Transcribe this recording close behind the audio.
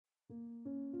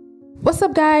What's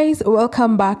up guys,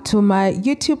 welcome back to my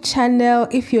YouTube channel.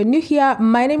 If you're new here,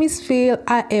 my name is Phil.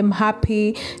 I am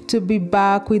happy to be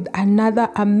back with another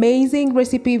amazing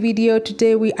recipe video.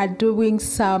 Today we are doing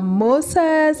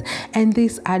samosas, and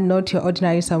these are not your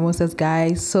ordinary samosas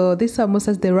guys. So these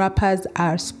samosas, the wrappers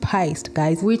are spiced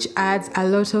guys, which adds a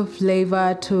lot of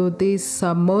flavor to these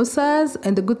samosas.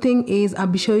 And the good thing is I'll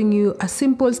be showing you a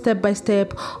simple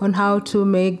step-by-step on how to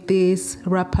make these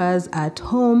wrappers at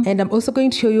home, and I'm also going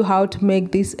to show you how to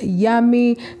make this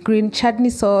yummy green chutney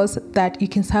sauce that you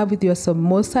can serve with your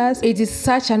samosas. It is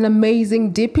such an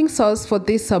amazing dipping sauce for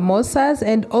these samosas,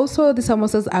 and also the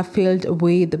samosas are filled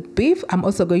with beef. I'm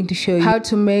also going to show you how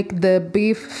to make the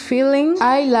beef filling.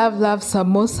 I love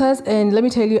samosas, and let me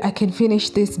tell you, I can finish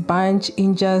this bunch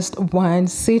in just one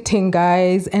sitting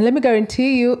guys, and let me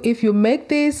guarantee you, if you make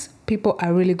this, people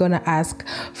are really gonna ask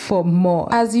for more.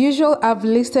 As usual, I've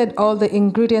listed all the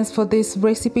ingredients for this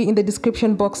recipe in the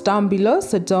description box down below,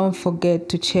 so don't forget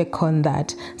to check on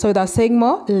that. So without saying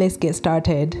more, let's get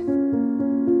started.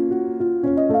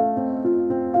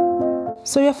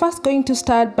 So you're first going to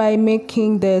start by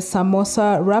making the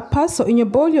samosa wrapper. So in your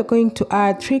bowl, you're going to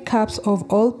add 3 cups of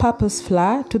all-purpose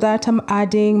flour. To that, I'm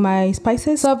adding my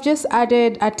spices. So I've just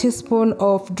added a teaspoon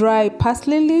of dry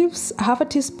parsley leaves, half a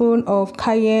teaspoon of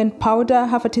cayenne powder,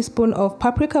 half a teaspoon of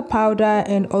paprika powder,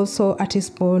 and also a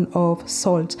teaspoon of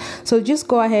salt. So just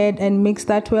go ahead and mix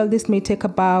that well. This may take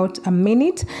about a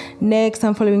minute. Next,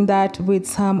 I'm following that with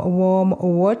some warm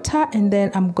water, and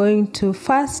then I'm going to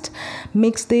first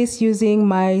mix this using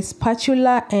my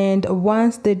spatula, and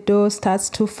once the dough starts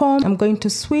to form, I'm going to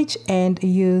switch and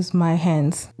use my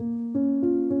hands.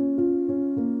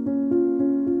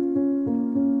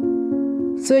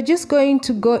 So you're just going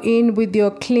to go in with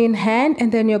your clean hand,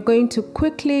 and then you're going to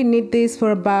quickly knead this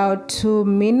for about 2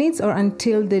 minutes or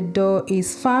until the dough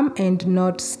is firm and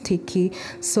not sticky.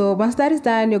 So once that is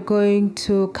done, you're going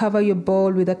to cover your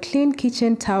bowl with a clean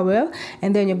kitchen towel,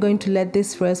 and then you're going to let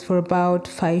this rest for about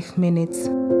 5 minutes.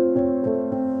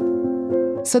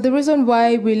 So the reason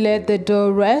why we let the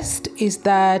dough rest is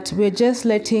that we're just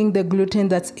letting the gluten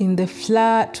that's in the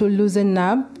flour to loosen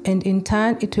up, and in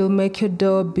turn it will make your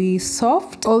dough be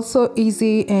soft, also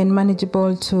easy and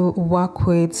manageable to work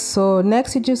with. So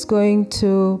next, you're just going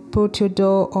to put your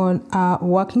dough on a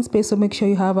working space, so make sure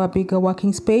you have a bigger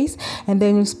working space, and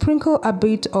then you sprinkle a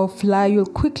bit of flour. You'll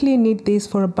quickly knead this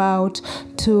for about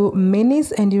 2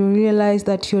 minutes, and you realize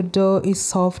that your dough is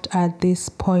soft at this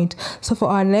point. So for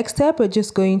our next step, we're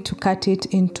just going to cut it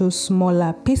into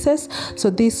smaller pieces. So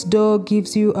this dough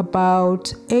gives you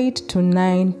about 8 to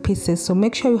 9 pieces, so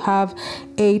make sure you have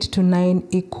 8 to 9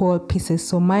 equal pieces.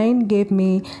 So mine gave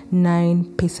me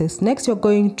 9 pieces. Next, you're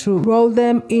going to roll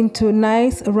them into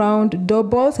nice round dough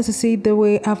balls, as you see the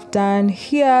way I've done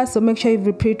here. So make sure you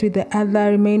repeat with the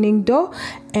other remaining dough.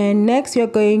 And next, you're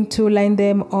going to line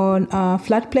them on a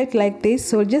flat plate like this.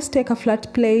 So just take a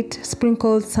flat plate,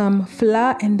 sprinkle some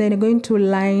flour, and then you're going to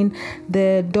line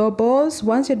the dough balls.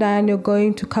 Once you're done, you're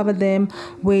going to cover them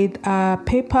with a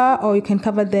paper, or you can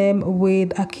cover them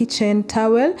with a kitchen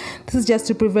towel. This is just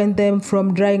to prevent them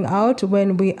from drying out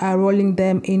when we are rolling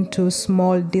them into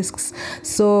small discs.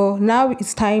 So now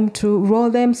it's time to roll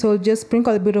them. So just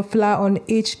sprinkle a bit of flour on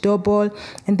each dough ball,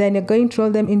 and then you're going to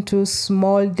roll them into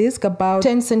small discs about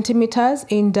 10 centimeters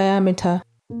in diameter.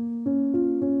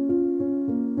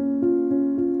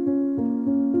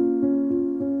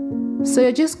 So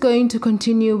you're just going to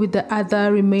continue with the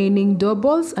other remaining dough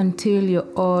balls until you're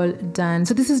all done.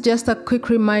 So this is just a quick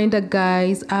reminder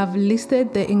guys, I've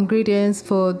listed the ingredients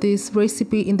for this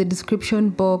recipe in the description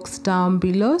box down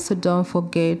below, so don't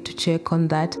forget to check on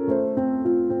that.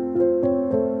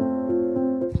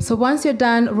 So once you're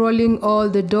done rolling all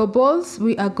the dough balls,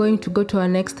 we are going to go to our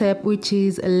next step, which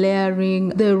is layering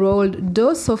the rolled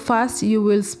dough. So first, you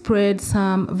will spread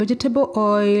some vegetable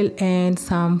oil and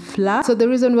some flour. So the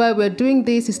reason why we're doing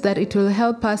this is that it will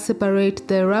help us separate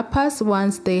the wrappers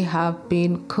once they have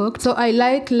been cooked. So I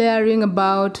like layering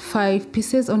about 5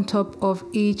 pieces on top of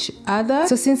each other.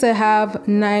 So since I have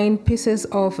 9 pieces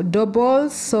of dough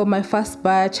balls, so my first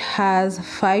batch has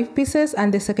 5 pieces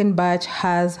and the second batch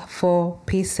has 4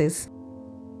 pieces.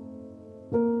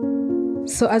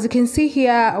 So as you can see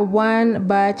here, one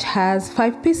batch has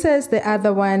 5 pieces, the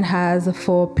other one has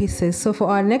 4 pieces. So for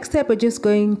our next step, we're just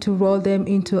going to roll them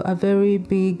into a very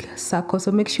big circle.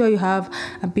 So make sure you have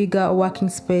a bigger working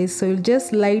space. So you'll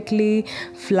just lightly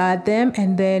flour them,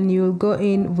 and then you'll go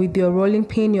in with your rolling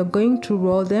pin. You're going to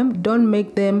roll them. Don't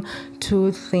make them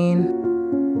too thin.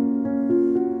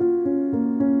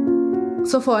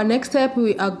 So for our next step,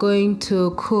 we are going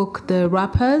to cook the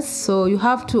wrappers. So you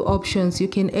have two options. You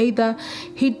can either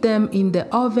heat them in the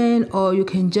oven, or you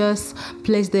can just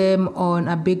place them on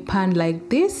a big pan like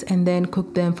this and then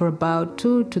cook them for about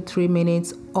 2 to 3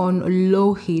 minutes on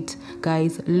low heat,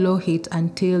 guys, low heat,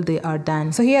 until they are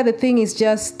done. So here the thing is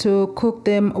just to cook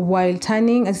them while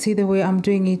turning, as you see the way I'm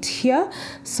doing it here.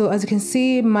 So as you can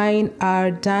see, mine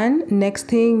are done. Next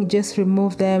thing, just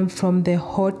remove them from the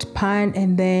hot pan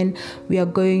and then we are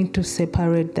going to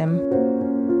separate them.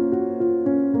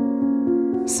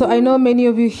 So I know many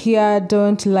of you here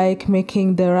don't like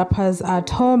making the wrappers at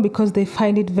home because they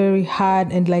find it very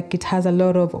hard and like it has a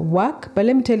lot of work. But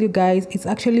let me tell you guys, it's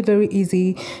actually very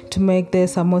easy to make the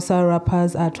samosa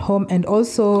wrappers at home, and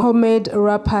also homemade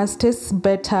wrappers taste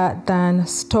better than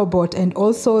store-bought, and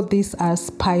also these are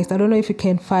spiced. I don't know if you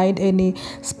can find any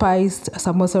spiced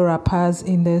samosa wrappers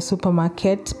in the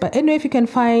supermarket, but anyway, if you can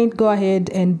find, go ahead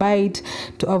and buy it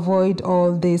to avoid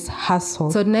all this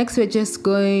hassle. So next we're just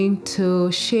going to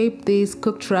shape these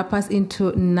cooked wrappers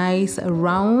into nice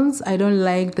rounds. I don't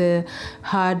like the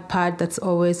hard part that's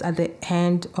always at the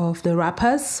end of the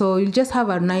wrappers, so you just have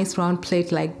a nice round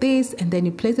plate like this and then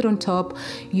you place it on top.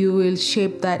 You will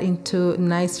shape that into a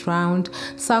nice round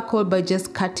circle by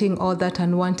just cutting all that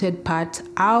unwanted part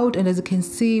out, and as you can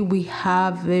see, we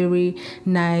have very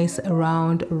nice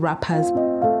round wrappers.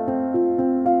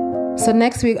 So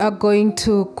next we are going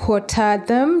to quarter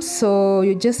them. So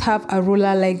you just have a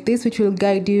ruler like this which will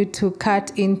guide you to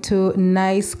cut into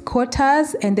nice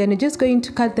quarters, and then you're just going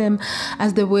to cut them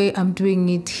as the way I'm doing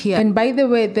it here. And by the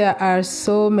way, there are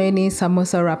so many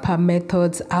samosa wrapper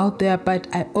methods out there, but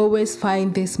I always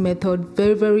find this method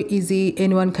very easy.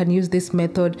 Anyone can use this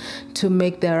method to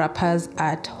make their wrappers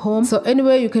at home. So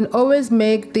anyway, you can always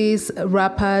make these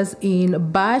wrappers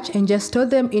in batch and just store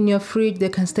them in your fridge. They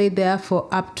can stay there for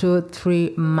up to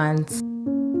 3 months.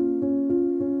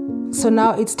 So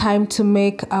now it's time to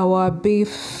make our beef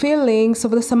filling. So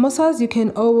for the samosas, you can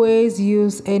always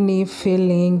use any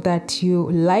filling that you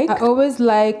like. I always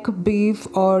like beef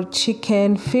or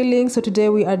chicken filling. So today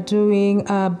we are doing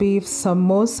beef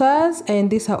samosas,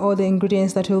 and these are all the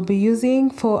ingredients that we'll be using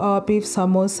for our beef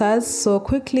samosas. So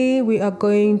quickly we are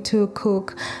going to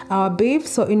cook our beef.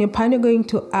 So in your pan, you're going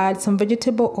to add some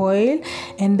vegetable oil,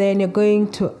 and then you're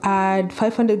going to add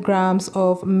 500 grams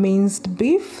of minced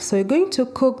beef. So you're going to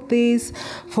cook this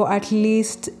for at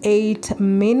least 8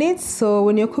 minutes. So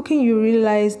when you're cooking, you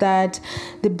realize that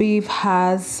the beef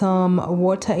has some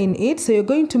water in it, so you're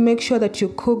going to make sure that you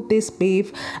cook this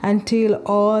beef until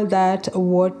all that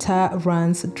water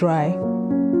runs dry.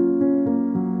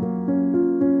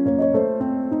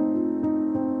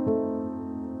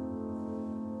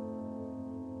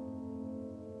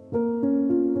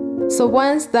 So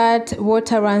once that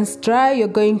water runs dry, you're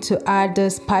going to add the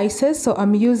spices. So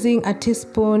I'm using a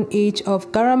teaspoon each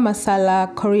of garam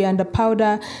masala, coriander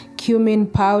powder, cumin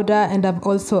powder, and I've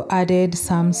also added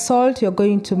some salt. You're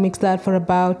going to mix that for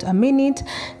about a minute.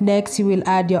 Next, you will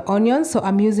add your onions. So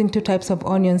I'm using 2 types of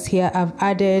onions here. I've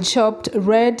added chopped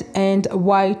red and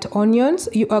white onions.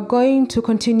 You are going to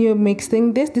continue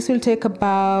mixing this. This will take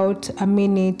about a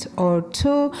minute or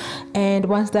 2, and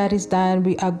once that is done,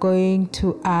 we are going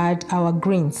to add our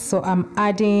greens. So I'm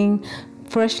adding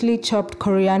freshly chopped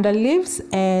coriander leaves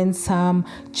and some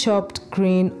chopped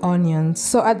green onions.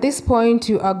 So at this point,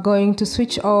 you are going to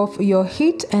switch off your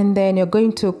heat, and then you're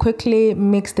going to quickly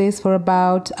mix this for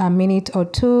about a minute or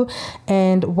 2,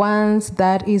 and once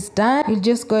that is done, you're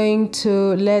just going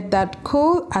to let that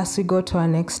cool as we go to our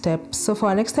next step. So for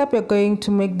our next step, we're going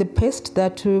to make the paste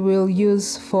that we will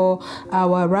use for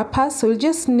our wrappers. So we'll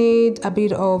just need a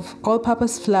bit of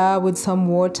all-purpose flour with some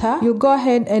water. You'll go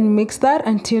ahead and mix that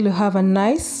until you have a nice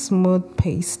smooth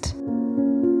paste.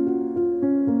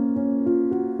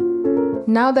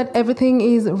 Now that everything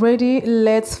is ready,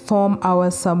 let's form our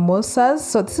samosas.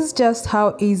 So this is just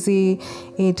how easy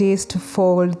it is to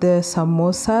fold the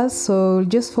samosas. So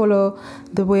just follow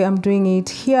the way I'm doing it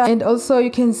here. And also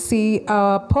you can see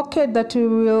our pocket that we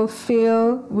will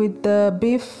fill with the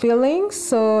beef filling.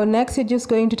 So next, you're just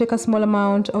going to take a small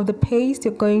amount of the paste.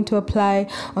 You're going to apply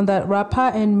on that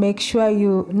wrapper and make sure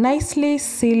you nicely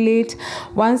seal it.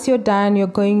 Once you're done, you're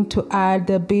going to add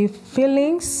the beef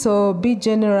filling. So be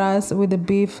generous with the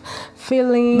beef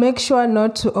filling. Make sure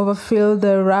not to overfill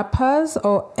the wrappers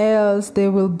or else they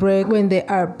will break when they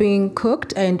are being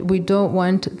cooked, and we don't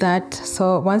want that.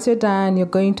 So once you're done, you're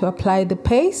going to apply the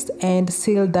paste and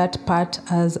seal that part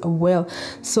as well.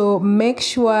 So make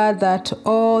sure that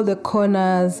all the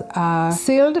corners are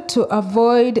sealed to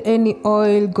avoid any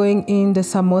oil going in the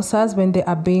samosas when they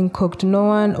are being cooked. No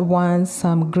one wants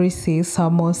some greasy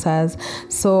samosas.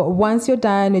 So once you're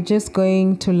done, you're just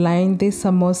going to line these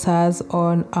samosas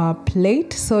on a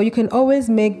plate. So you can always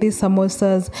make these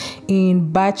samosas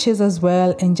in batches as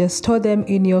well and just store them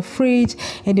in your fridge,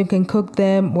 and you can cook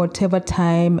them whatever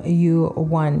time you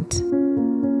want.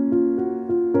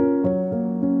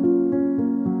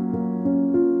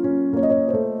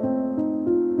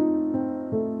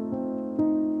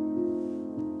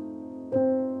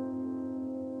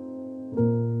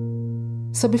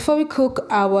 So before we cook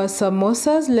our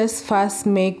samosas, let's first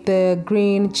make the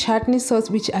green chutney sauce,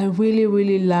 which I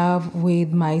really love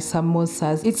with my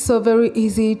samosas. It's so very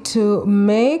easy to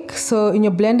make. So in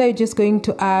your blender, you're just going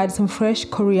to add some fresh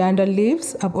coriander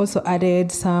leaves. I've also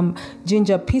added some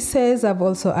ginger pieces. I've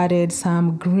also added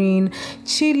some green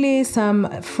chili,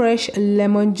 some fresh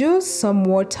lemon juice, some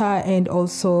water, and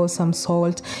also some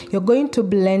salt. You're going to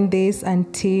blend this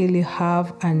until you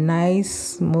have a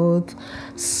nice smooth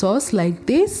sauce like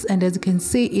this, and as you can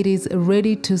see, it is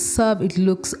ready to serve. It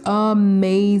looks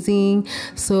amazing.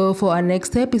 So for our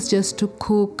next step is just to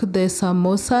cook the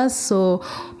samosas. So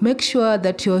make sure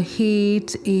that your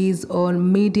heat is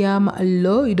on medium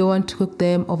low. You don't want to cook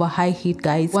them over high heat,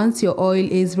 guys. Once your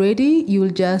oil is ready,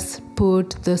 you'll just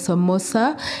put the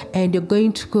samosa and you're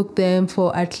going to cook them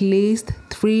for at least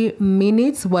 3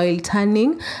 minutes while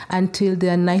turning until they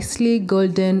are nicely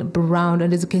golden brown.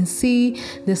 And as you can see,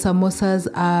 the samosas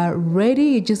are ready.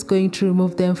 You're just going to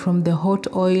remove them from the hot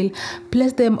oil,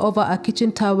 place them over a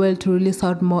kitchen towel to release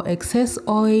out more excess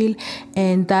oil,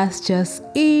 and that's just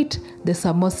it. The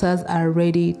samosas are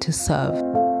ready to serve.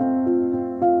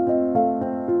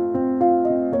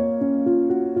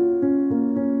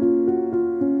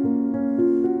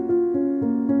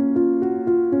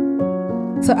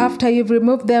 So after you've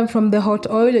removed them from the hot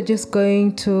oil, you're just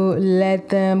going to let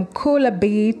them cool a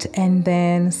bit and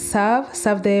then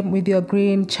serve them with your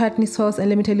green chutney sauce. And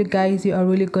let me tell you guys, you are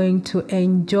really going to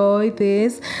enjoy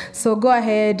this. So go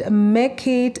ahead, make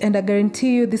it, and I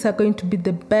guarantee you these are going to be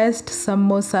the best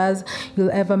samosas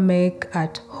you'll ever make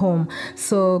at home.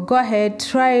 So go ahead,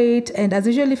 try it, and as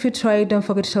usual, if you try it, don't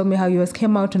forget to tell me how yours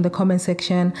came out in the comment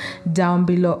section down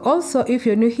below. Also, if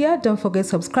you're new here, don't forget to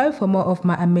subscribe for more of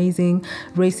my amazing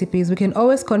recipes. We can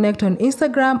always connect on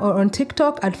Instagram or on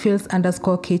TikTok at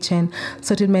feels_kitchen.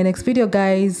 So till my next video,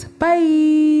 guys,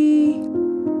 bye.